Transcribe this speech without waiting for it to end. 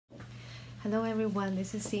Hello everyone,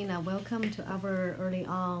 this is Sina. Welcome to our early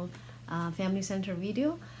on family center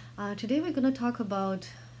video. Today we're going to talk about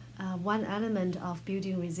one element of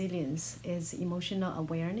building resilience is emotional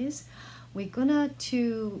awareness. We're gonna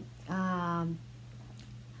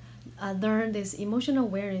learn this emotional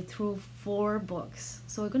awareness through 4 books.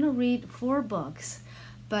 So we're gonna read 4 books,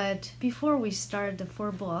 but before we start the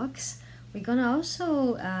 4 books, we're gonna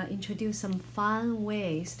also introduce some fun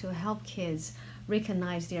ways to help kids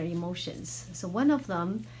recognize their emotions. So one of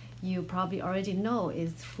them you probably already know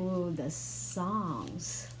is through the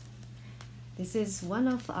songs. This is one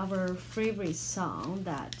of our favorite songs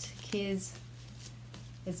that kids,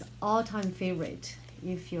 it's all-time favorite.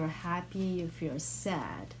 If you're happy, if you're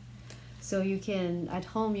sad. So you can, at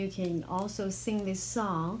home, you can also sing this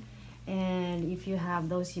song, and if you have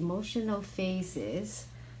those emotional faces,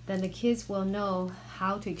 then the kids will know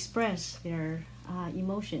how to express their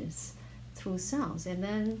emotions through sounds, and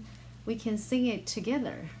then we can sing it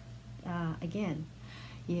together again.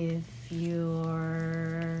 If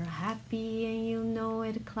you're happy and you know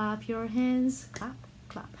it, clap your hands. Clap,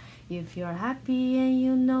 clap. If you're happy and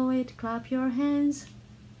you know it, clap your hands.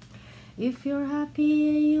 If you're happy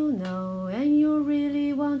and you know and you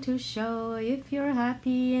really want to show, if you're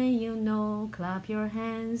happy and you know, clap your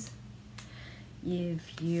hands.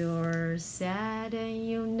 If you're sad and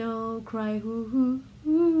you know, cry hoo hoo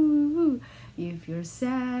hoo hoo. If you're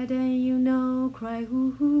sad and you know, cry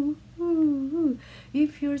hoo hoo hoo hoo.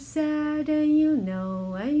 If you're sad and you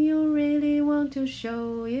know and you really want to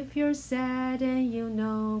show, if you're sad and you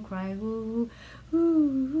know, cry hoo hoo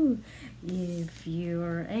hoo hoo. If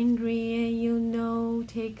you're angry and you know,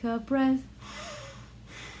 take a breath.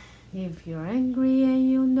 If you're angry and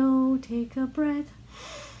you know, take a breath.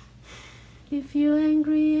 If you're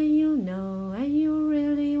angry and you know and you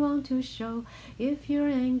really want to show, if you're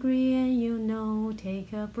angry and you know,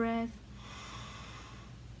 take a breath.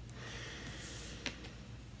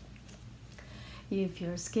 If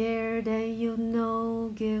you're scared and you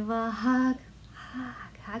know, give a hug.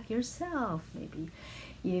 Hug yourself maybe.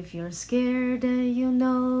 If you're scared and you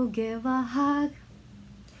know, give a hug.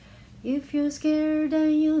 If you're scared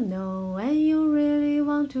and you know and you really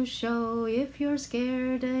want to show, if you're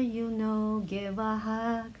scared and you know, give a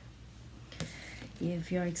hug.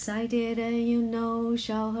 If you're excited and you know,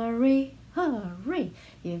 shout hurry, hurry.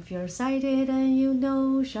 If you're excited and you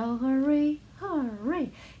know, shout hurry,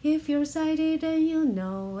 hurry. If you're excited and you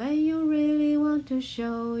know and you really want to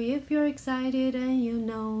show, if you're excited and you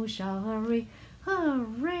know, shout hurry,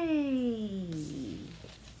 hooray!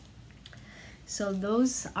 So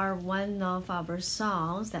those are one of our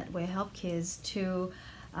songs that will help kids to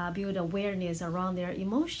build awareness around their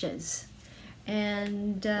emotions.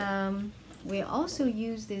 And we also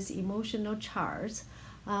use these emotional charts.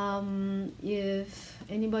 If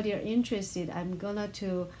anybody are interested, I'm gonna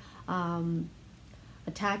to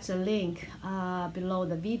attach a link below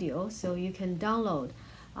the video so you can download.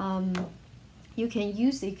 You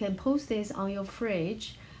can post this on your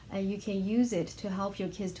fridge, and you can use it to help your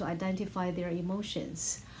kids to identify their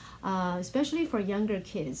emotions, especially for younger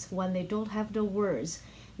kids when they don't have the words.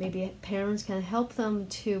 Maybe parents can help them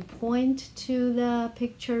to point to the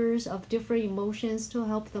pictures of different emotions to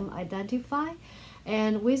help them identify.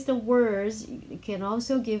 And with the words, you can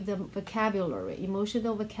also give them vocabulary,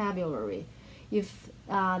 emotional vocabulary. If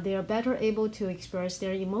they are better able to express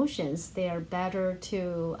their emotions, they are better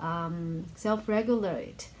to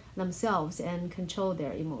self-regulate themselves and control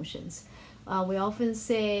their emotions. We often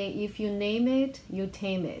say, if you name it, you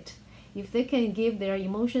tame it. If they can give their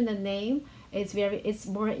emotion a name, it's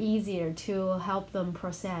more easier to help them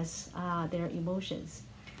process their emotions.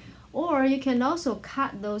 Or you can also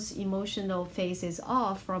cut those emotional faces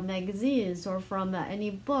off from magazines or from any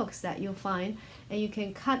books that you find, and you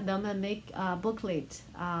can cut them and make a booklet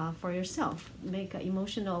for yourself. Make an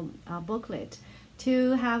emotional booklet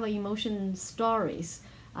to have emotion stories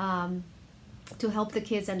to help the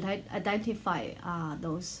kids identify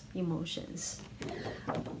those emotions.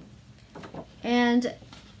 And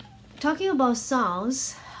talking about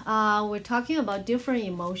songs, we're talking about different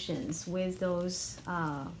emotions with those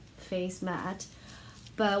face mat,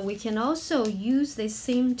 but we can also use the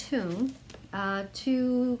same tune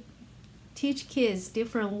to teach kids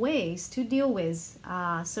different ways to deal with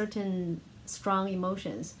certain strong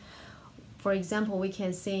emotions. For example, we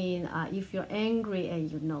can sing if you're angry and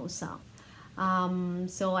you know song.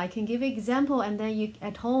 So I can give an example, and then you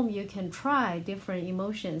at home you can try different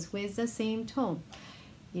emotions with the same tone.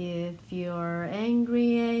 If you're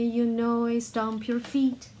angry and you know it, stomp your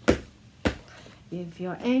feet. If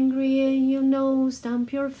you're angry and you know,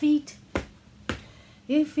 stomp your feet.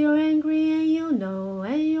 If you're angry and you know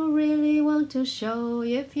and you really want want to show.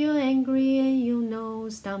 If you're angry and you know,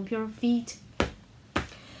 stomp your feet.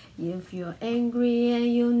 If you're angry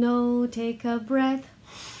and you know, take a breath.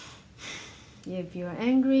 If you're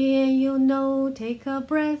angry and you know, take a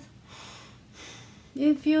breath.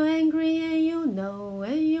 If you're angry and you know,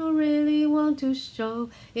 and you really want to show.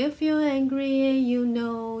 If you're angry and you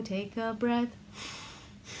know, take a breath.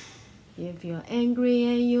 If you're angry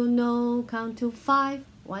and you know, count to 5.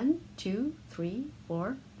 1, 2, 3,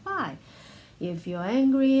 4, 5. If you're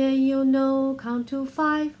angry and you know, count to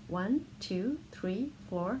 5. 1, 2, 3,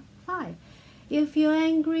 4, 5. If you're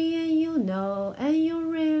angry and you know, and you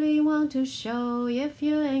really want to show. If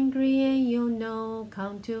you're angry and you know,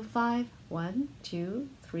 count to 5. 1, 2,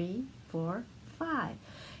 3, 4, 5.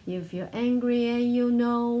 If you're angry and you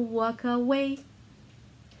know, walk away.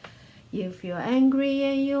 If you're angry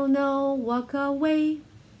and you know, walk away.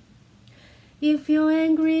 If you're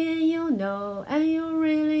angry and you know, and you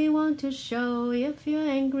really want to show. If you're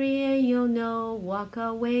angry and you know, walk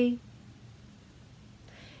away.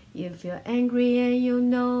 If you're angry and you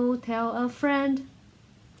know, tell a friend.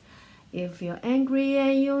 If you're angry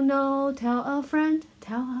and you know, tell a friend.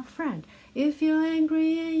 Tell a friend. If you're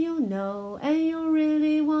angry and you know, and you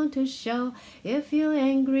really want to show. If you're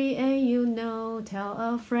angry and you know, tell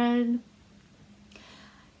a friend.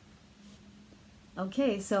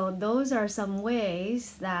 Okay, so those are some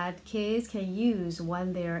ways that kids can use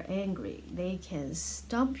when they're angry. They can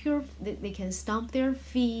stomp their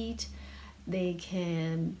feet. They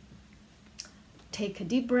can take a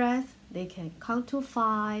deep breath. They can count to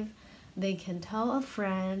 5. They can tell a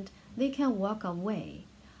friend. They can walk away.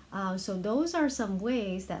 So those are some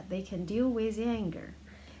ways that they can deal with anger.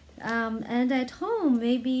 And at home,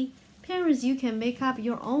 maybe parents, you can make up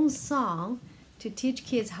your own song to teach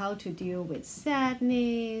kids how to deal with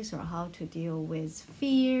sadness or how to deal with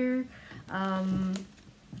fear.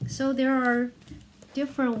 So there are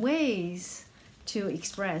different ways to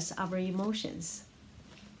express our emotions.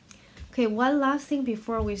 Okay, one last thing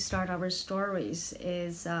before we start our stories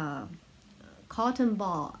is cotton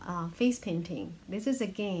ball face painting. This is a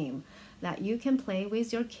game that you can play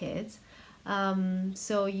with your kids.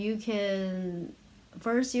 So you can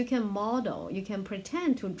model, you can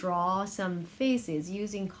pretend to draw some faces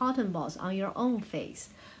using cotton balls on your own face.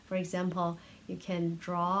 For example, you can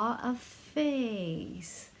draw a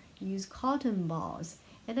face, use cotton balls,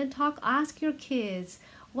 and then ask your kids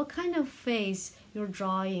what kind of face you're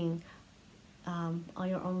drawing on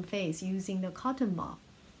your own face using the cotton ball.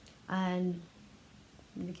 And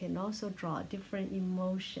you can also draw different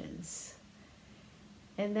emotions.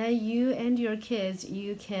 And then you and your kids,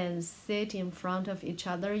 you can sit in front of each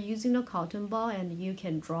other using a cotton ball, and you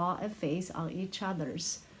can draw a face on each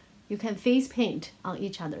other's. You can face paint on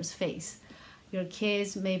each other's face. Your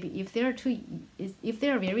kids, maybe if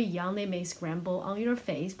they're very young, they may scramble on your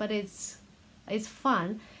face, but it's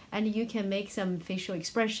fun, and you can make some facial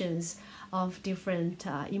expressions of different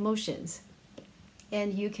emotions.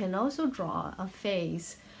 And you can also draw a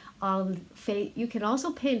face. You can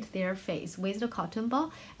also paint their face with the cotton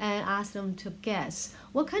ball and ask them to guess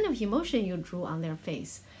what kind of emotion you drew on their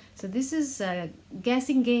face. So this is a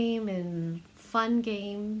guessing game and fun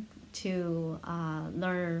game to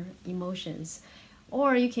learn emotions.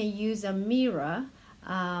 Or you can use a mirror.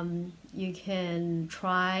 You can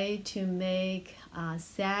try to make a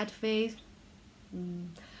sad face,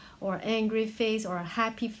 or angry face, or a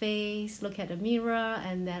happy face. Look at the mirror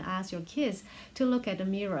and then ask your kids to look at the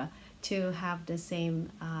mirror to have the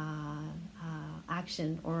same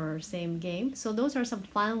action or same game. So those are some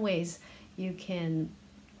fun ways you can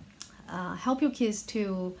help your kids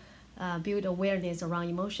to build awareness around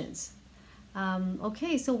emotions.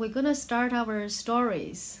 Okay, so we're gonna start our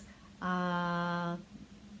stories.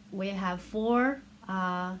 We have 4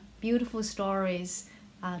 beautiful stories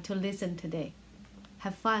to listen today.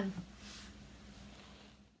 Have fun.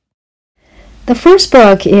 The first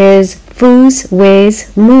book is Fools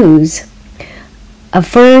with Moves, a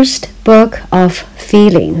first book of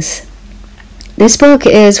feelings. This book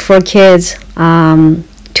is for kids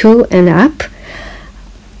 2 and up.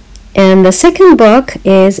 And the second book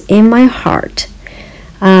is In My Heart.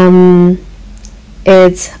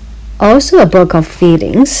 It's also a book of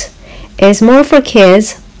feelings. It's more for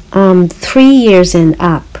kids 3 years and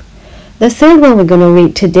up. The third one we're going to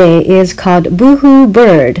read today is called Boohoo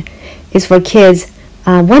Bird. It's for kids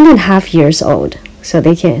 1.5 years old, so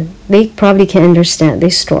they probably can understand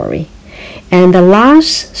this story. And the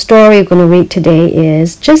last story we're going to read today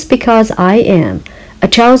is Just Because I Am, a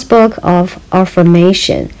child's book of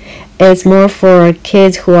affirmation. It's more for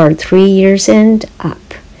kids who are 3 years and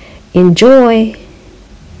up. Enjoy!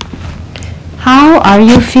 How are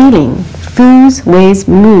you feeling? Foods with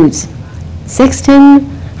Moods. Sexton,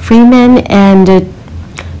 Freeman, and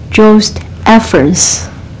Jost Effers.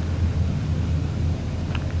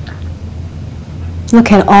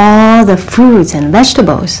 Look at all the fruits and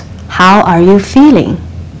vegetables. How are you feeling?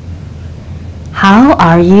 How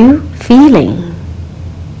are you feeling?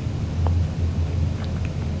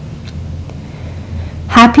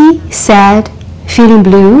 Happy, sad, feeling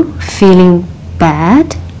blue, feeling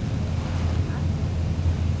bad?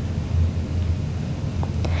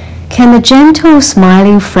 Can a gentle,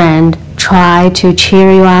 smiling friend try to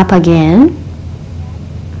cheer you up again?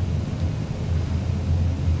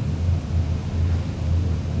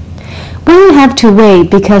 When you have to wait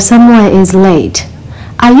because someone is late,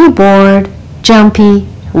 are you bored, jumpy,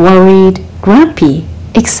 worried, grumpy,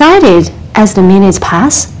 excited as the minutes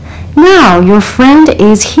pass? Now your friend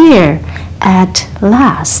is here at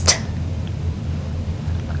last.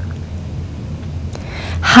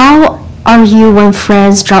 How are you when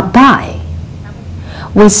friends drop by?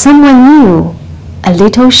 With someone new, a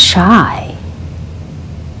little shy.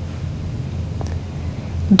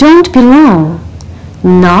 Don't be long,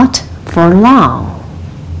 not for long.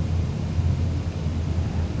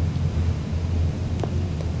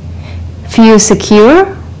 Feel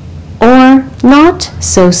secure or not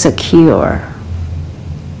so secure?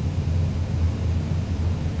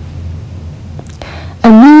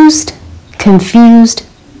 Amused, confused,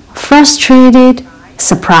 frustrated,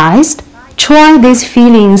 surprised? Try these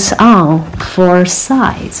feelings on for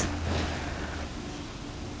size.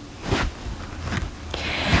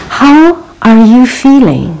 How are you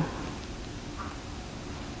feeling?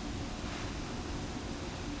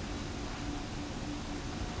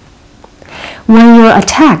 When you're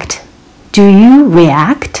attacked, do you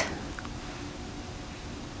react?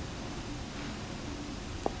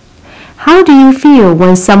 How do you feel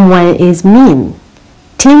when someone is mean,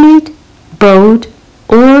 timid, bold,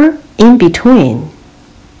 or in between?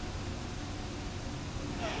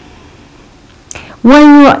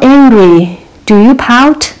 When you're angry, do you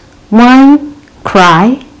pout, whine,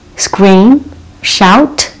 cry, scream,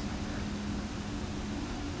 shout?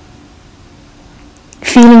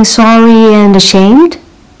 Feeling sorry and ashamed,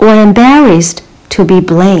 or embarrassed to be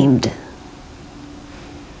blamed?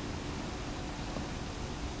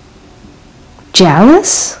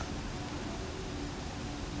 Jealous?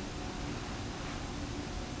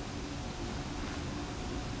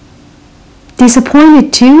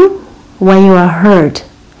 Disappointed too when you are hurt?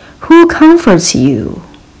 Who comforts you?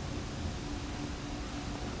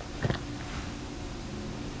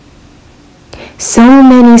 So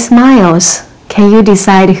many smiles. Can you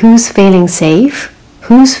decide who's feeling safe?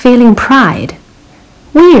 Who's feeling pride?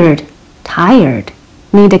 Weird, tired,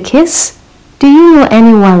 need a kiss? Do you know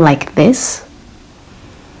anyone like this?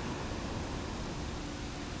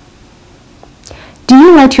 Do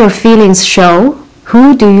you let your feelings show?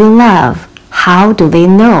 Who do you love? How do they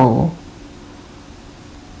know?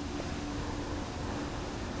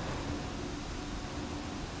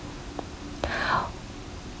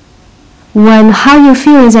 When how you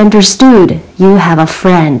feel is understood, you have a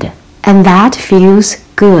friend, and that feels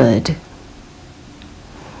good.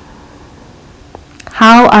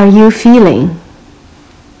 How are you feeling?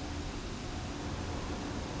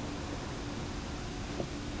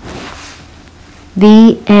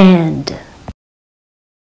 The end.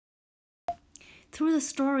 Through the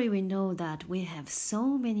story, we know that we have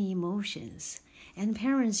so many emotions. And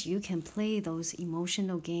parents, you can play those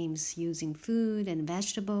emotional games using food and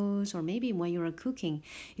vegetables, or maybe when you're cooking,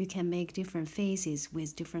 you can make different faces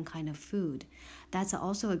with different kind of food. That's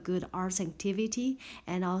also a good arts activity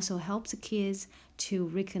and also helps the kids to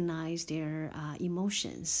recognize their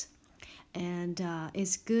emotions. And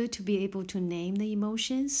it's good to be able to name the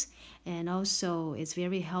emotions, and also it's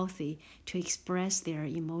very healthy to express their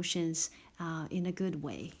emotions in a good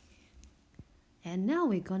way. And now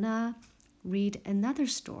we're gonna read another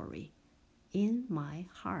story, In My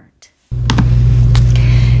Heart.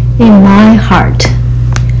 In My Heart,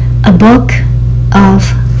 a book of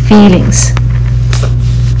feelings.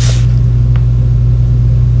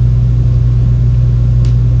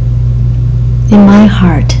 In My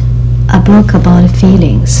Heart, a book about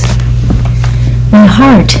feelings. My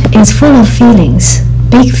heart is full of feelings,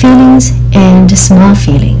 big feelings and small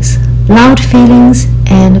feelings, loud feelings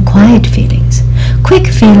and quiet feelings, quick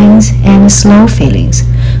feelings and slow feelings.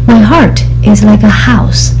 My heart is like a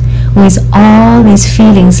house with all these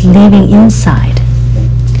feelings living inside.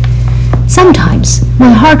 Sometimes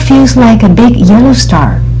my heart feels like a big yellow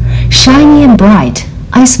star, shiny and bright.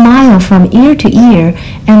 I smile from ear to ear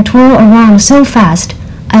and twirl around so fast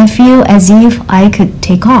I feel as if I could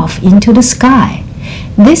take off into the sky.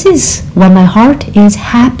 This is when my heart is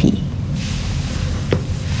happy.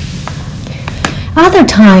 Other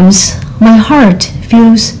times, my heart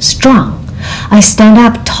feels strong. I stand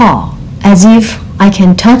up tall, as if I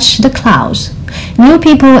can touch the clouds. New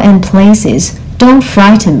people and places don't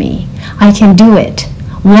frighten me. I can do it.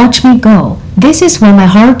 Watch me go. This is when my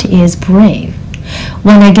heart is brave.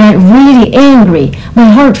 When I get really angry, my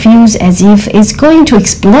heart feels as if it's going to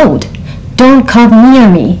explode. Don't come near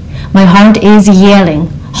me. My heart is yelling,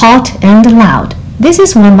 hot and loud. This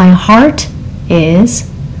is when my heart is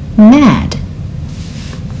mad.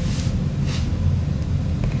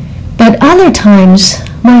 But other times,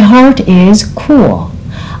 my heart is cool.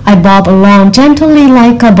 I bob along gently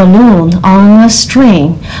like a balloon on a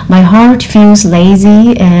string. My heart feels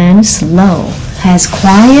lazy and slow, as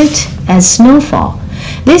quiet as snowfall.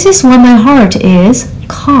 This is when my heart is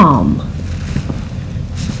calm.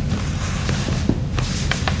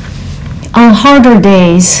 On harder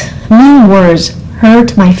days, mean words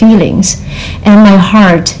hurt my feelings, and my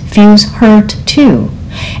heart feels hurt too.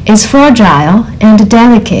 It's fragile and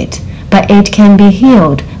delicate, but it can be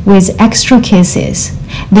healed with extra kisses.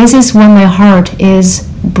 This is when my heart is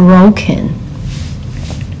broken.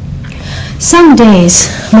 Some days,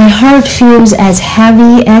 my heart feels as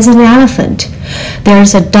heavy as an elephant.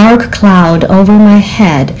 There's a dark cloud over my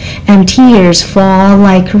head, and tears fall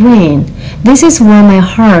like rain. This is when my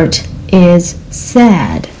heart is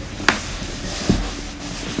sad.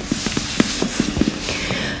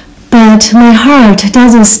 But my heart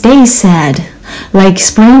doesn't stay sad. Like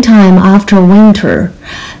springtime after winter,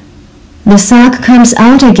 the sack comes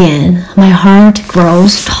out again. My heart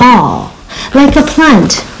grows tall, like a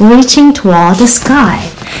plant reaching toward the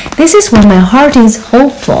sky. This is when my heart is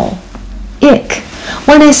hopeful. Ick.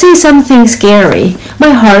 When I see something scary, my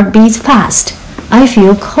heart beats fast. I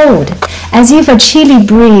feel cold, as if a chilly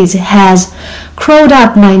breeze has crawled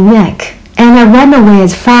up my neck, and I run away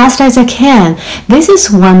as fast as I can. This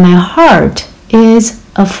is when my heart is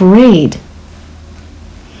afraid.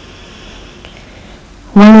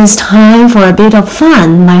 When it's time for a bit of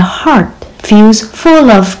fun, my heart feels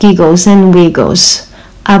full of giggles and wiggles.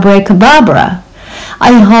 Abracadabra.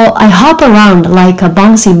 I hop around like a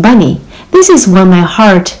bouncy bunny. This is when my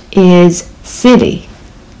heart is silly.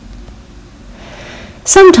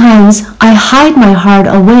 Sometimes I hide my heart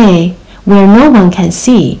away where no one can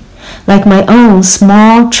see, like my own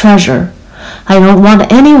small treasure. I don't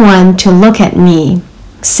want anyone to look at me.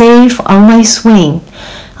 Safe on my swing,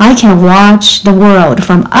 I can watch the world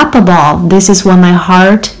from up above. This is when my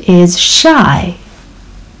heart is shy.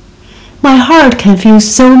 My heart can feel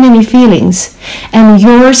so many feelings, and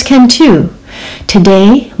yours can too.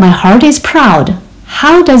 Today, my heart is proud.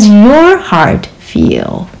 How does your heart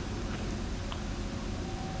feel?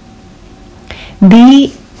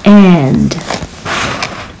 The end.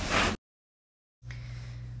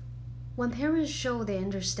 When parents show they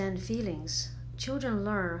understand feelings, children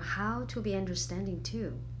learn how to be understanding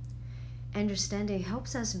too. Understanding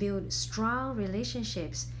helps us build strong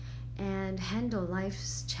relationships and handle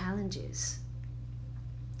life's challenges.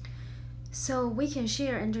 So we can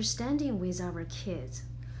share understanding with our kids.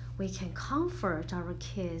 We can comfort our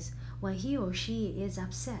kids when he or she is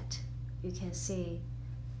upset. You can say,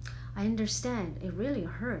 I understand it really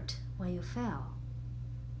hurt when you fell.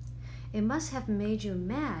 It must have made you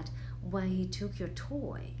mad when he took your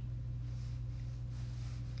toy.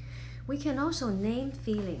 We can also name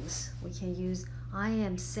feelings. We can use I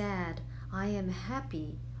am sad, I am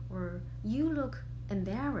happy, or you look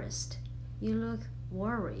embarrassed, you look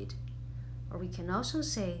worried. Or we can also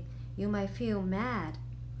say you might feel mad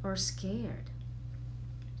or scared.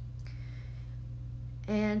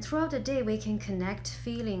 And throughout the day, we can connect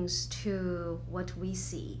feelings to what we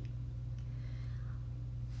see.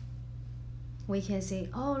 We can say,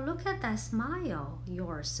 oh, look at that smile.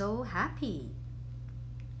 You're so happy.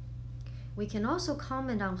 We can also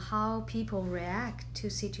comment on how people react to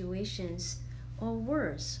situations or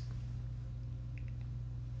words.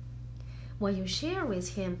 When you share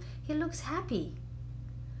with him, he looks happy.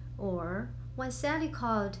 Or when Sally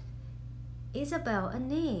called Isabel a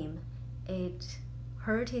name, it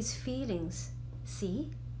hurt his feelings. See?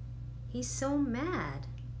 He's so mad.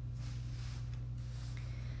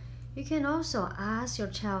 You can also ask your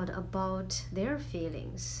child about their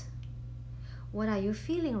feelings. What are you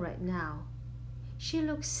feeling right now? She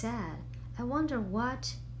looks sad. I wonder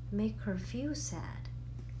what makes her feel sad.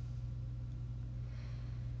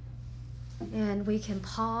 And we can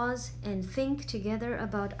pause and think together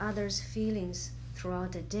about others' feelings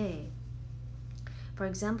throughout the day. For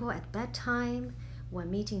example, at bedtime, when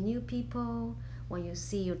meeting new people, when you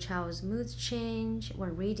see your child's mood change,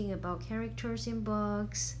 when reading about characters in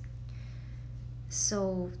books.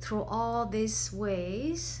 So through all these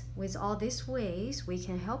ways, with all these ways, we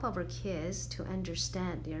can help our kids to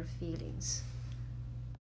understand their feelings.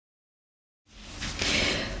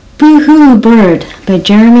 Boo-hoo Bird by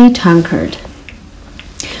Jeremy Tankard.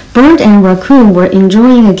 Bird and Raccoon were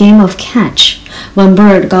enjoying a game of catch when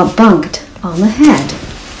Bird got bunked on the head.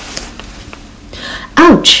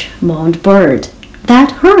 Ouch, moaned Bird.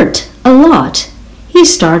 That hurt a lot. He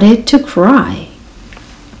started to cry.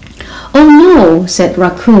 Oh no, said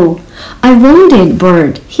Raccoon. I wounded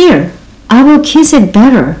Bird. Here, I will kiss it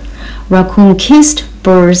better. Raccoon kissed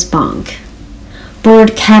Bird's bunk.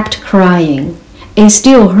 Bird kept crying. It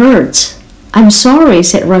still hurts. I'm sorry,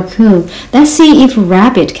 said Raccoon. Let's see if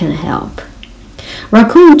Rabbit can help.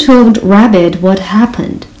 Raccoon told Rabbit what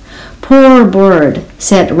happened. Poor Bird,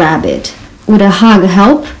 said Rabbit. Would a hug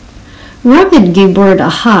help? Rabbit gave Bird a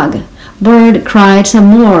hug. Bird cried some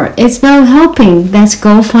more. It's not helping. Let's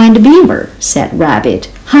go find Beaver, said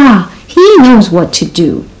Rabbit. Ha! He knows what to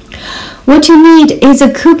do. What you need is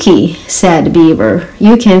a cookie, said Beaver.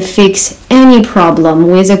 You can fix any problem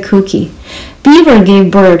with a cookie. Beaver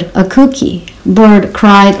gave Bird a cookie. Bird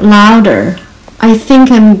cried louder. I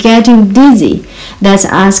think I'm getting dizzy. Let's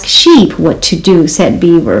ask Sheep what to do, said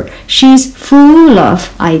Beaver. She's full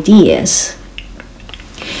of ideas.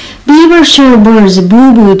 Beaver showed Bird's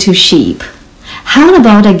boo-boo to Sheep. How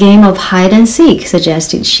about a game of hide and seek,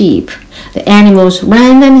 suggested Sheep. The animals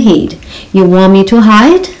ran and hid. You want me to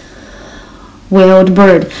hide? Wailed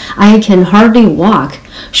Bird. I can hardly walk.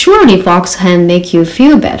 Surely Fox can make you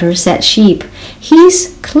feel better, said Sheep.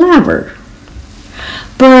 He's clever.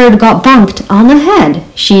 Bird got bumped on the head,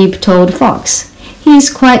 Sheep told Fox.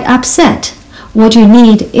 He's quite upset. What you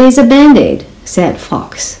need is a band-aid, said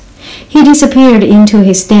Fox. He disappeared into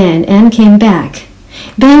his den and came back.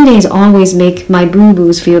 Band-aids always make my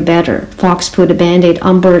boo-boos feel better. Fox put a band-aid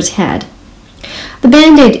on Bird's head. The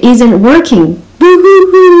band-aid isn't working.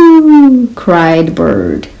 Boo-hoo-hoo, cried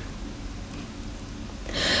Bird.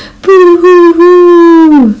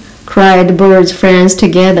 Boo-hoo-hoo, cried Bird's friends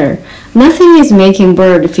together. Nothing is making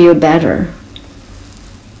Bird feel better.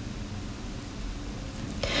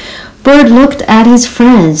 Bird looked at his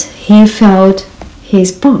friends. He felt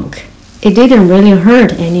his bunk. It didn't really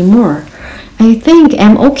hurt anymore. I think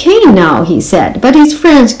I'm okay now, he said, but his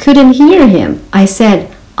friends couldn't hear him. I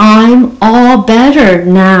said, I'm all better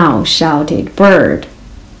now, shouted Bird.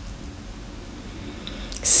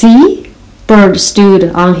 See? Bird stood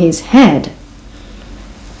on his head.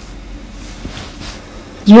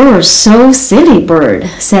 You're so silly, Bird,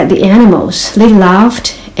 said the animals. They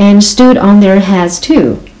laughed and stood on their heads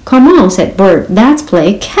too. Come on, said Bird, let's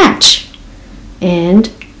play catch.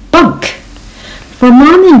 And bunk. For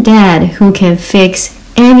Mom and Dad who can fix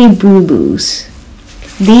any boo-boos.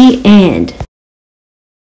 The end.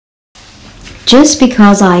 Just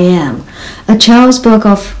Because I Am, a child's book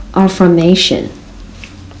of affirmation.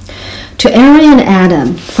 To Ari and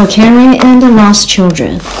Adam, for Carrie and the lost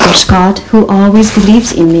children, for Scott, who always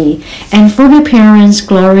believes in me, and for my parents,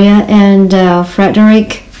 Gloria and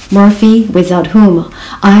Frederick Murphy, without whom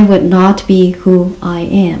I would not be who I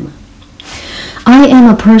am. I am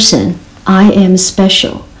a person. I am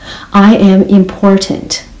special. I am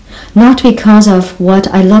important. Not because of what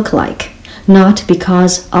I look like, not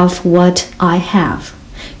because of what I have,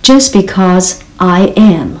 just because I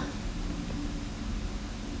am.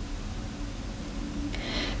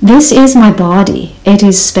 This is my body. It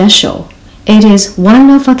is special. It is one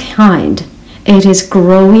of a kind. It is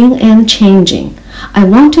growing and changing. I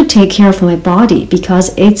want to take care of my body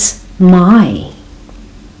because it's mine.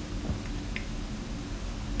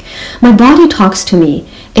 My body talks to me.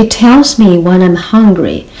 It tells me when I'm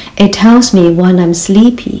hungry. It tells me when I'm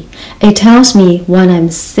sleepy. It tells me when I'm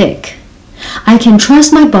sick. I can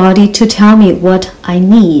trust my body to tell me what I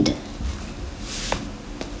need.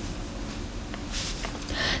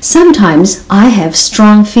 Sometimes I have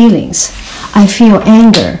strong feelings. I feel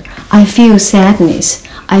anger. I feel sadness.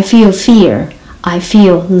 I feel fear. I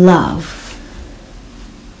feel love.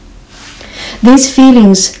 These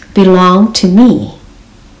feelings belong to me.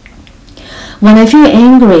 When I feel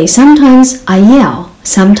angry, sometimes I yell,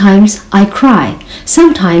 sometimes I cry,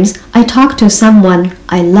 sometimes I talk to someone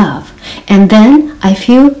I love, and then I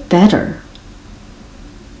feel better.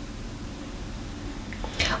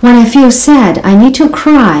 When I feel sad, I need to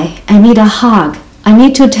cry, I need a hug, I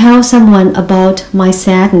need to tell someone about my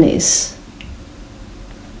sadness.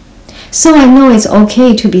 So I know it's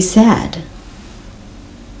okay to be sad.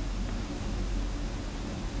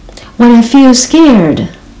 When I feel scared,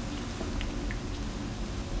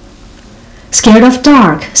 Scared of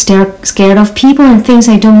dark, scared of people and things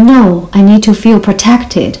I don't know. I need to feel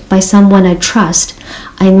protected by someone I trust.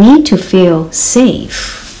 I need to feel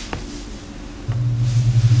safe.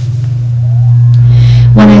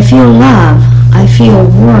 When I feel love, I feel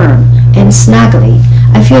warm and snuggly.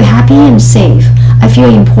 I feel happy and safe. I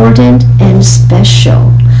feel important and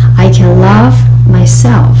special. I can love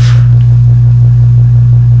myself.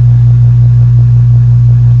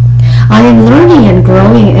 I am learning and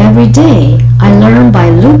growing every day. I learn by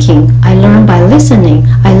looking. I learn by listening.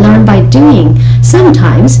 I learn by doing.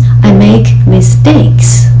 Sometimes I make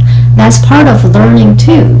mistakes. That's part of learning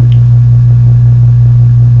too.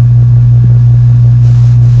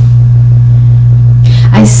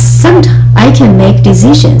 I can make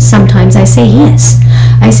decisions. Sometimes I say yes.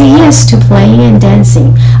 I say yes to playing and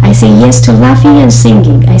dancing. I say yes to laughing and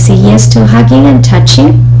singing. I say yes to hugging and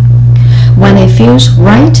touching when it feels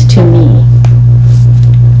right to me.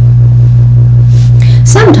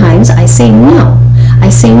 Sometimes I say no. I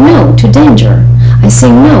say no to danger. I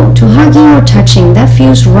say no to hugging or touching that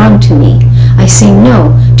feels wrong to me. I say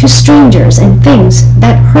no to strangers and things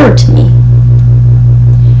that hurt me.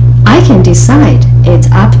 I can decide.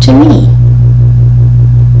 It's up to me.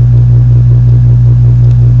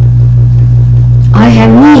 I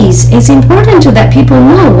have needs. It's important to that people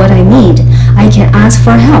know what I need. I can ask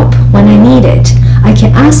for help when I need it. I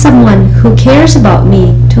can ask someone who cares about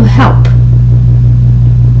me to help.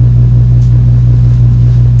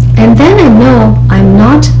 And then I know I'm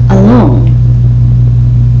not alone.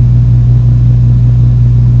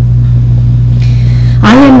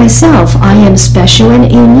 I am myself. I am special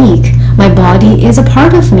and unique. My body is a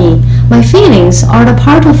part of me. My feelings are a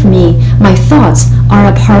part of me. My thoughts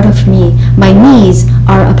are a part of me. My needs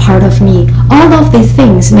are a part of me. All of these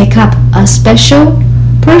things make up a special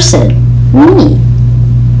person, me.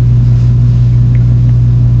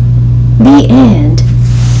 The end.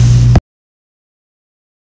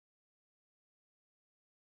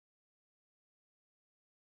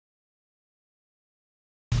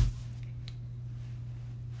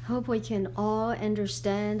 Hope we can all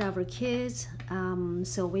understand our kids,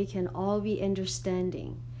 so we can all be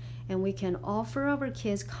understanding, and we can offer our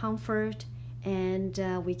kids comfort, and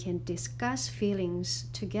we can discuss feelings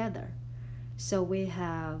together, so we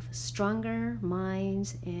have stronger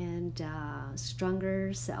minds and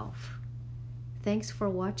stronger self. Thanks for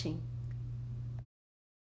watching.